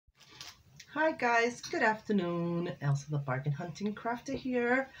Hi guys, good afternoon. Elsa the Bargain Hunting Crafter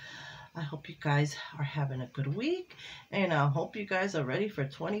here. I hope you guys are having a good week, and I hope you guys are ready for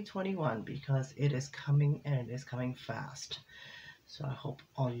 2021 because it is coming and it is coming fast. So I hope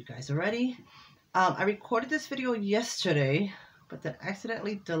all you guys are ready. I recorded this video yesterday, but then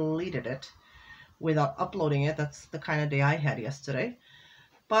accidentally deleted it without uploading it. That's the kind of day I had yesterday.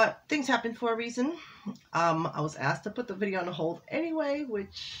 But things happen for a reason. I was asked to put the video on hold anyway,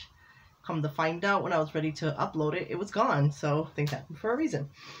 which come to find out when I was ready to upload it, it was gone. So things happen for a reason.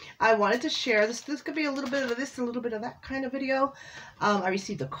 I wanted to share this. This could be a little bit of this, a little bit of that kind of video. I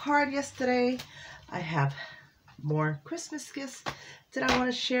received a card yesterday. I have more Christmas gifts that I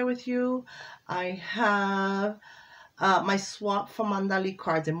want to share with you. I have my swap for Mandalee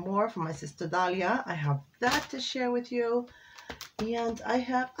cards and more from my sister Dahlia. I have that to share with you. And I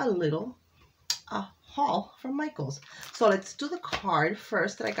have a little haul from Michael's. So let's do the card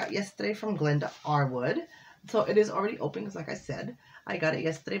first that I got yesterday from Glenda Arwood. So it is already open because like I said, I got it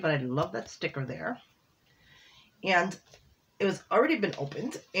yesterday, but I love that sticker there. And it was already been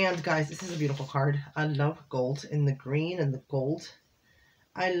opened. And guys, this is a beautiful card. I love gold in the green and the gold.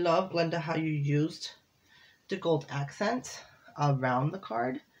 I love, Glenda, how you used the gold accent around the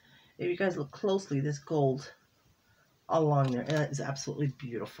card. If you guys look closely, this gold along there, and it is absolutely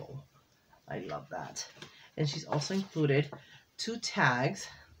beautiful. I love that. And she's also included 2 tags.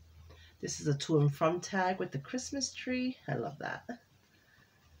 This is a to and from tag with the Christmas tree. I love that.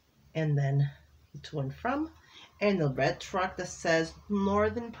 And then the to and from. And the red truck that says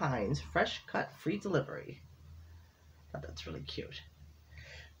Northern Pines, fresh cut, free delivery. Oh, that's really cute.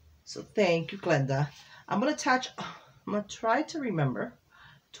 So thank you, Glenda. I'm going to try to remember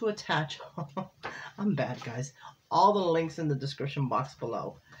to attach. I'm bad, guys. All the links in the description box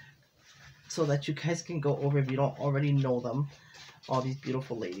below, so that you guys can go over if you don't already know them. All these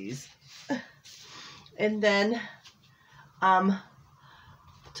beautiful ladies. And then,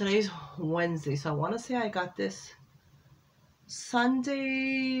 today's Wednesday, so I want to say I got this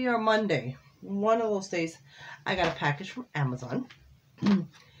Sunday or Monday. One of those days, I got a package from Amazon.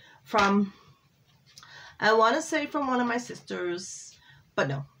 I want to say from one of my sisters, but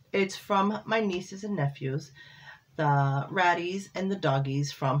no, it's from my nieces and nephews. The Ratties and the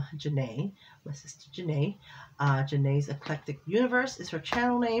Doggies from Janays, my sister Janays. Janays Eclectic Universe is her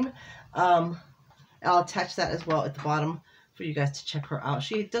channel name. I'll attach that as well at the bottom for you guys to check her out.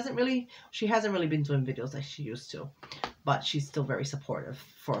 She hasn't really been doing videos like she used to, but she's still very supportive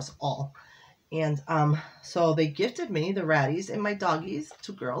for us all. And so they gifted me, the Ratties and my Doggies,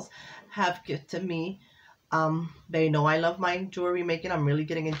 2 girls, have gifted me. They know I love my jewelry making. I'm really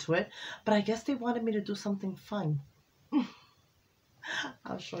getting into it. But I guess they wanted me to do something fun.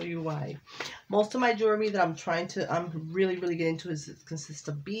 I'll show you why. Most of my jewelry that I'm trying to really get into consists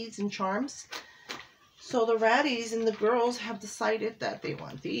of beads and charms. So the Ratties and the girls have decided that they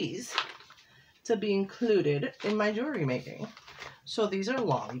want these to be included in my jewelry making. So these are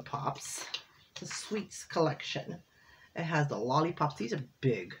lollipops. The Sweets collection. It has the lollipops. These are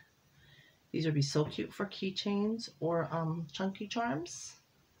big. These would be so cute for keychains or chunky charms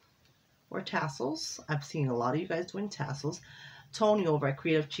or tassels. I've seen a lot of you guys doing tassels. Tony over at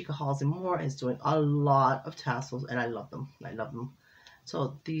Creative Chica Halls and More is doing a lot of tassels, and I love them. I love them.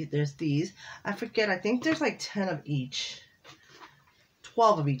 So there's these. I forget. I think there's like 10 of each.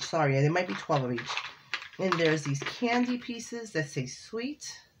 12 of each. Sorry, there might be 12 of each. And there's these candy pieces that say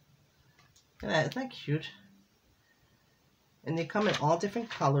sweet. Look at that. Isn't that cute? And they come in all different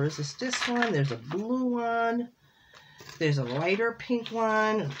colors. There's this one. There's a blue one. There's a lighter pink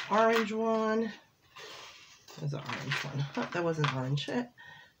one. An orange one. There's an orange one. Oh, that wasn't orange.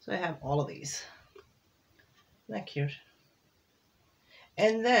 So I have all of these. Isn't that cute?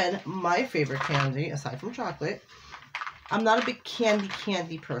 And then my favorite candy, aside from chocolate. I'm not a big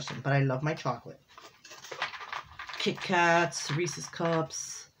candy person, but I love my chocolate. Kit Kats, Reese's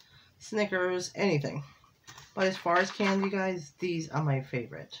Cups, Snickers, anything. But as far as candy, guys, these are my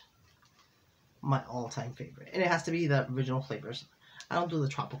favorite. My all-time favorite. And it has to be the original flavors. I don't do the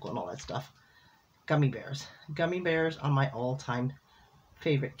tropical and all that stuff. Gummy bears. Gummy bears are my all-time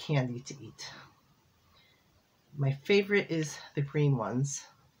favorite candy to eat. My favorite is the green ones.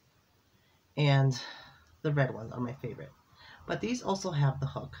 And the red ones are my favorite. But these also have the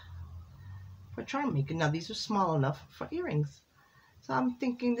hook for charm making. Now, these are small enough for earrings. So I'm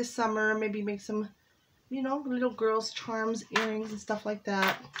thinking this summer, maybe make some, you know, little girls' charms, earrings, and stuff like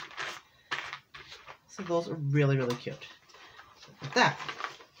that. So those are really cute. So with that.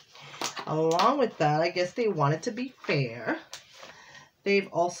 Along with that, I guess they wanted to be fair. They've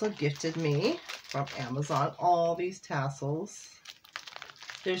also gifted me from Amazon all these tassels.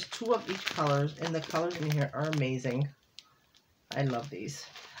 There's 2 of each colors, and the colors in here are amazing. I love these.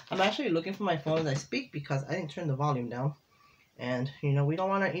 I'm actually looking for my phone as I speak because I didn't turn the volume down. And, you know, we don't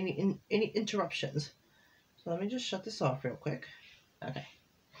want any interruptions. So let me just shut this off real quick. Okay.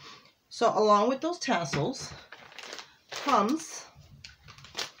 So along with those tassels comes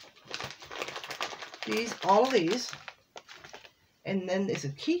all of these. And then there's a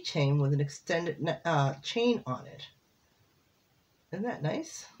keychain with an extended chain on it. Isn't that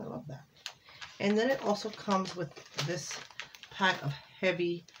nice? I love that. And then it also comes with this pack of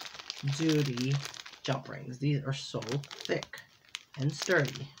heavy duty jump rings. These are so thick and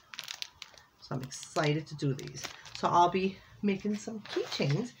sturdy. So I'm excited to do these. So I'll be making some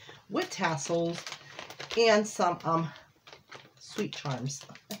keychains with tassels and some sweet charms.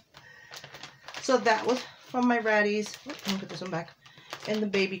 So that was from my Raddies. Let me put this one back. And the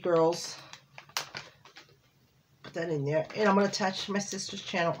baby girls. Put that in there. And I'm going to attach my sister's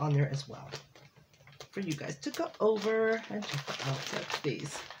channel on there as well, for you guys to go over and check out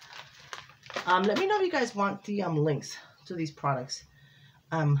these. Let me know if you guys want the links to these products.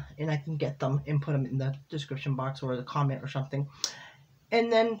 And I can get them and put them in the description box or the comment or something.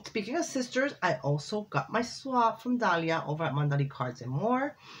 And then, speaking of sisters, I also got my swap from Dahlia over at Mandalee Cards and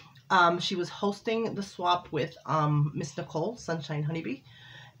More. She was hosting the swap with Miss Nicole, Sunshine Honeybee.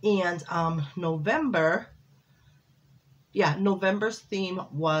 And November's theme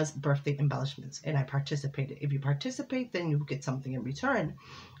was birthday embellishments. And I participated. If you participate, then you get something in return.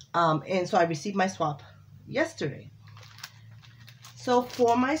 And so I received my swap yesterday. So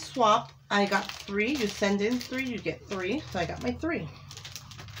for my swap, I got 3. You send in 3, you get 3. So I got my 3.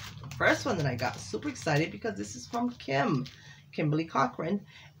 First one that I got, super excited because this is from Kimberly Cochran.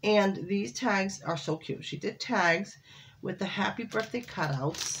 And these tags are so cute. She did tags with the happy birthday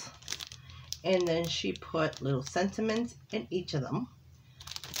cutouts. And then she put little sentiments in each of them.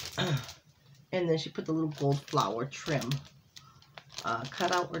 And then she put the little gold flower trim.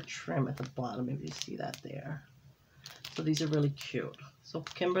 Cutout or trim at the bottom. Maybe you see that there. So these are really cute. So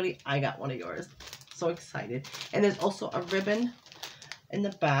Kimberly, I got one of yours. So excited. And there's also a ribbon in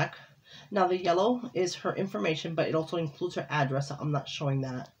the back. Now the yellow is her information, but it also includes her address. So I'm not showing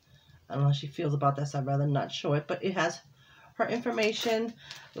that. I don't know how she feels about that, so I'd rather not show it. But it has her information,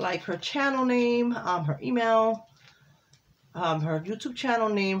 like her channel name, her email, her YouTube channel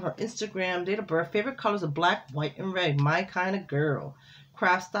name, her Instagram, date of birth, favorite colors of black, white, and red. My kind of girl.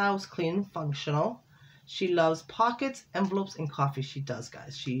 Craft style is clean and functional. She loves pockets, envelopes, and coffee. She does,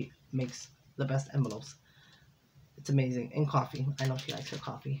 guys. She makes the best envelopes. It's amazing. And coffee. I know she likes her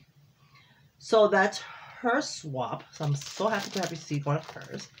coffee. So that's her swap. So I'm so happy to have received one of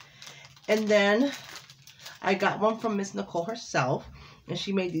hers. And then I got one from Miss Nicole herself. And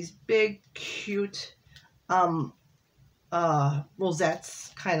she made these big, cute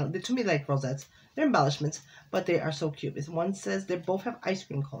rosettes. Kind of. They're to me like rosettes. They're embellishments, but they are so cute. This one says they both have ice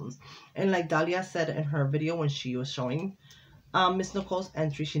cream cones. And like Dahlia said in her video when she was showing Miss Nicole's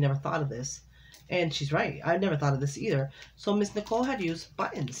entry, she never thought of this. And she's right. I never thought of this either. So Miss Nicole had used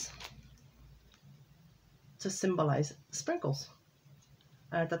buttons to symbolize sprinkles.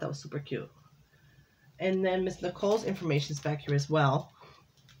 I thought that was super cute. And then Miss Nicole's information is back here as well.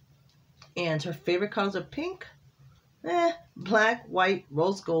 And her favorite colors are pink, black, white,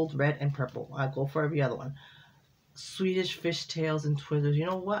 rose gold, red, and purple. I'll go for every other one. Swedish fishtails and Twizzlers. You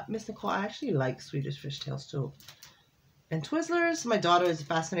know what, Miss Nicole? I actually like Swedish fishtails too. And Twizzlers, my daughter is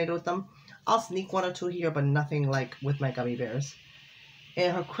fascinated with them. I'll sneak 1 or 2 here, but nothing like with my gummy bears.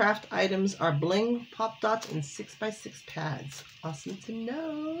 And her craft items are bling, pop dots, and 6x6 pads. Awesome to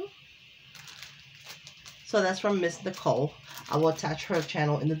know. So that's from Miss Nicole. I will attach her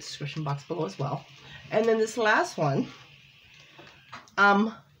channel in the description box below as well. And then this last one,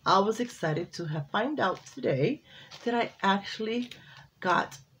 I was excited to find out today that I actually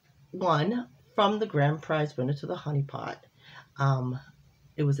got one from the grand prize winner to the honey pot.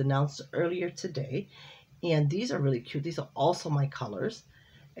 It was announced earlier today, and these are really cute. These are also my colors,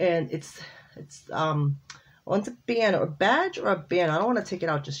 and it's one's a band or a badge or a band. I don't want to take it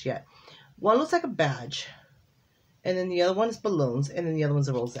out just yet. One looks like a badge, and then the other one is balloons, and then the other one's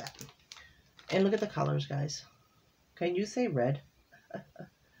a rosette. And look at the colors, guys. Can you say red?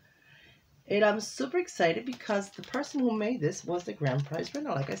 And I'm super excited because the person who made this was the grand prize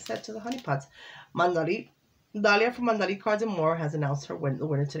winner, like I said, to the honey pots. Mandalee. Dahlia from Mandalee Cards and More has announced the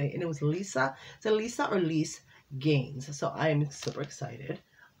winner today, and it was Lisa. Is it Lisa or Lise Gaines? So I am super excited.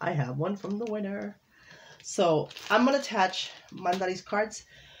 I have one from the winner. So I'm going to attach Mandalee's Cards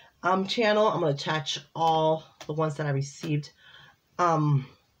channel. I'm going to attach all the ones that I received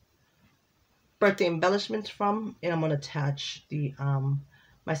birthday embellishments from, and I'm going to attach the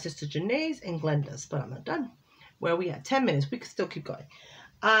my sister Janays and Glenda's, but I'm not done. Where are we at? 10 minutes. We can still keep going.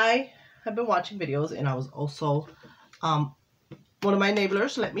 I have been watching videos, and I was also, one of my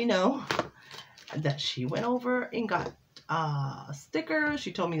neighbors let me know that she went over and got stickers.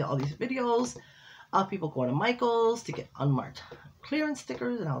 She told me all these videos of people going to Michael's to get unmarked clearance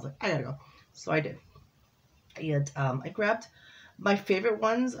stickers, and I was like, I gotta go. So I did. And I grabbed my favorite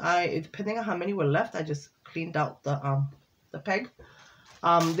ones. Depending on how many were left, I just cleaned out the peg.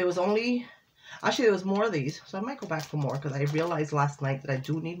 There was more of these, so I might go back for more because I realized last night that I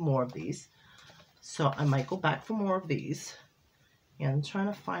do need more of these. So I might go back for more of these. And I'm trying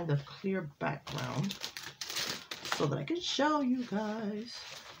to find a clear background so that I can show you guys.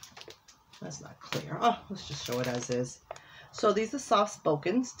 That's not clear. Oh, let's just show it as is. So these are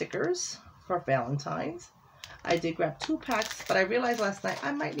soft-spoken stickers for Valentine's. I did grab 2 packs, but I realized last night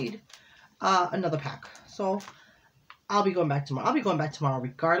I might need another pack. So I'll be going back tomorrow. I'll be going back tomorrow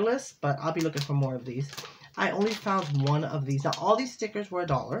regardless, but I'll be looking for more of these. I only found one of these. Now, all these stickers were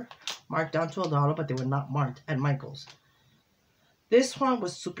 $1, marked down to $1, but they were not marked at Michael's. This one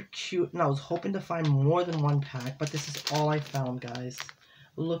was super cute, and I was hoping to find more than 1 pack, but this is all I found, guys.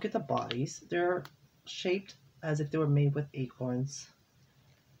 Look at the bodies. They're shaped as if they were made with acorns.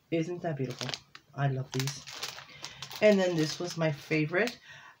 Isn't that beautiful? I love these. And then this was my favorite.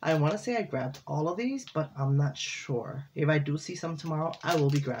 I want to say I grabbed all of these, but I'm not sure. If I do see some tomorrow, I will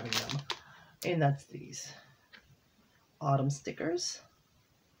be grabbing them. And that's these autumn stickers.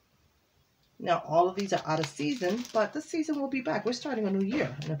 Now, all of these are out of season, but the season will be back. We're starting a new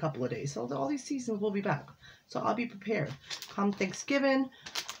year in a couple of days, so all these seasons will be back. So I'll be prepared. Come Thanksgiving,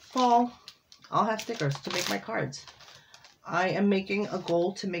 fall, I'll have stickers to make my cards. I am making a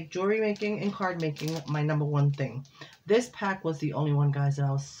goal to make jewelry making and card making my #1 thing. This pack was the only one, guys, that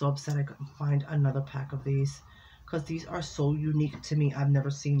I was so upset I couldn't find another pack of these because these are so unique to me. I've never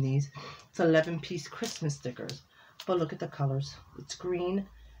seen these. It's 11-piece Christmas stickers, but look at the colors. It's green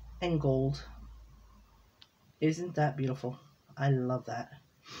and gold. Isn't that beautiful? I love that.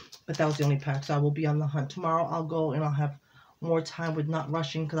 But that was the only pack, so I will be on the hunt. Tomorrow I'll go and I'll have more time with not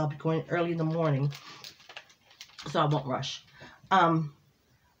rushing because I'll be going early in the morning, so I won't rush.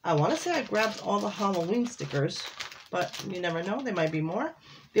 I want to say I grabbed all the Halloween stickers, but you never know. There might be more.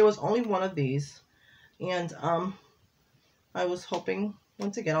 There was only one of these, and I was hoping,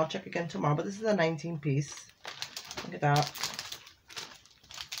 once again, I'll check again tomorrow, but this is a 19-piece. Look at that.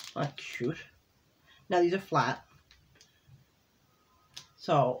 Not cute. Now these are flat.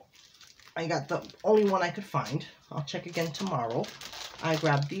 So I got the only one I could find. I'll check again tomorrow. I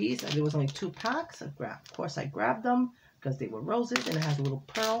grabbed these, and there was only 2 packs. Of course, I grabbed them because they were roses, and it has a little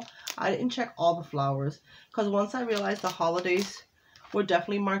pearl. I didn't check all the flowers because once I realized the holidays were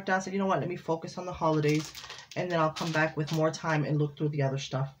definitely marked down, I said, you know what, let me focus on the holidays, and then I'll come back with more time and look through the other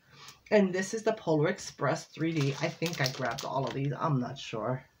stuff. And this is the Polar Express 3D. I think I grabbed all of these. I'm not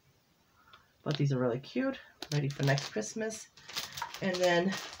sure. But these are really cute. Ready for next Christmas. And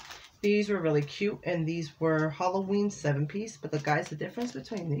then these were really cute. And these were Halloween 7-piece. But the difference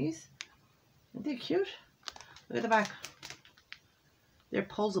between these, aren't they cute? Look at the back. They're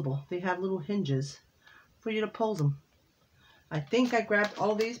posable. They have little hinges for you to pose them. I think I grabbed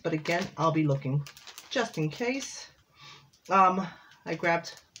all of these. But again, I'll be looking just in case. I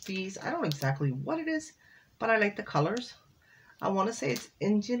grabbed these. I don't know exactly what it is, but I like the colors. I want to say it's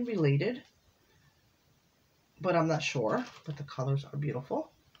Indian related, but I'm not sure. But the colors are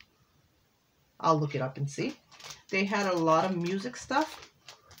beautiful. I'll look it up and see. They had a lot of music stuff,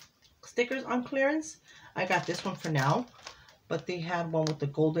 stickers on clearance. I got this one for now, but they had one with the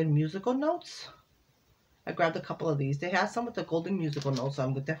golden musical notes. I grabbed a couple of these. They had some with the golden musical notes, so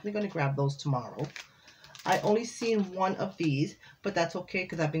I'm definitely going to grab those tomorrow. I only seen one of these, but that's okay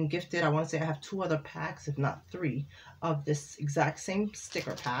because I've been gifted. I want to say I have 2 other packs, if not 3, of this exact same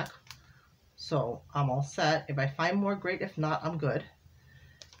sticker pack. So I'm all set. If I find more, great. If not, I'm good.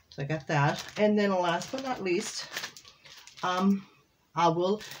 So I got that. And then last but not least, a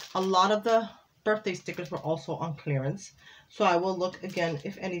lot of the birthday stickers were also on clearance. So I will look again,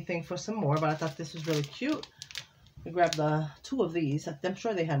 if anything, for some more. But I thought this was really cute. I grabbed 2 of these. I'm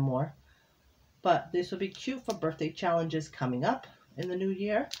sure they had more. But this will be cute for birthday challenges coming up in the new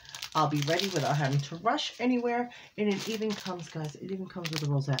year. I'll be ready without having to rush anywhere. And it even comes, guys, it even comes with a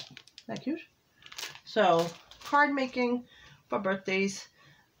rosette. Isn't that cute? So, card making for birthdays.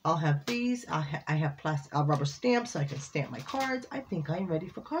 I'll have these. I have plastic rubber stamps so I can stamp my cards. I think I'm ready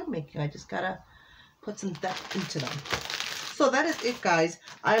for card making. I just gotta put some depth into them. So that is it, guys.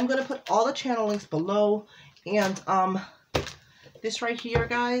 I'm gonna put all the channel links below. And this right here,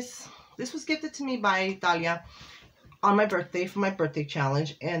 guys, this was gifted to me by Dalia. on my birthday for my birthday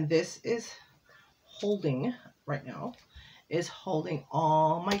challenge, and this is holding right now, is holding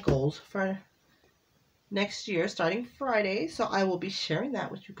all my goals for next year starting Friday. So I will be sharing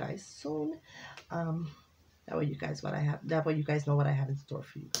that with you guys soon. That way you guys know what I have in store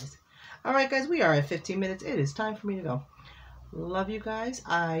for you guys. All right, guys, we are at 15 minutes. It is time for me to go. Love you guys.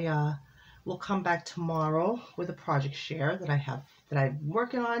 I will come back tomorrow with a project share that I'm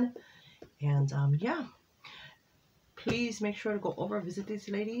working on. And yeah, please make sure to go over, visit these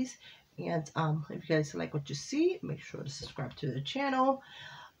ladies. And if you guys like what you see, make sure to subscribe to the channel.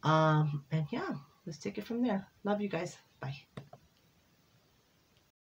 And yeah, let's take it from there. Love you guys. Bye.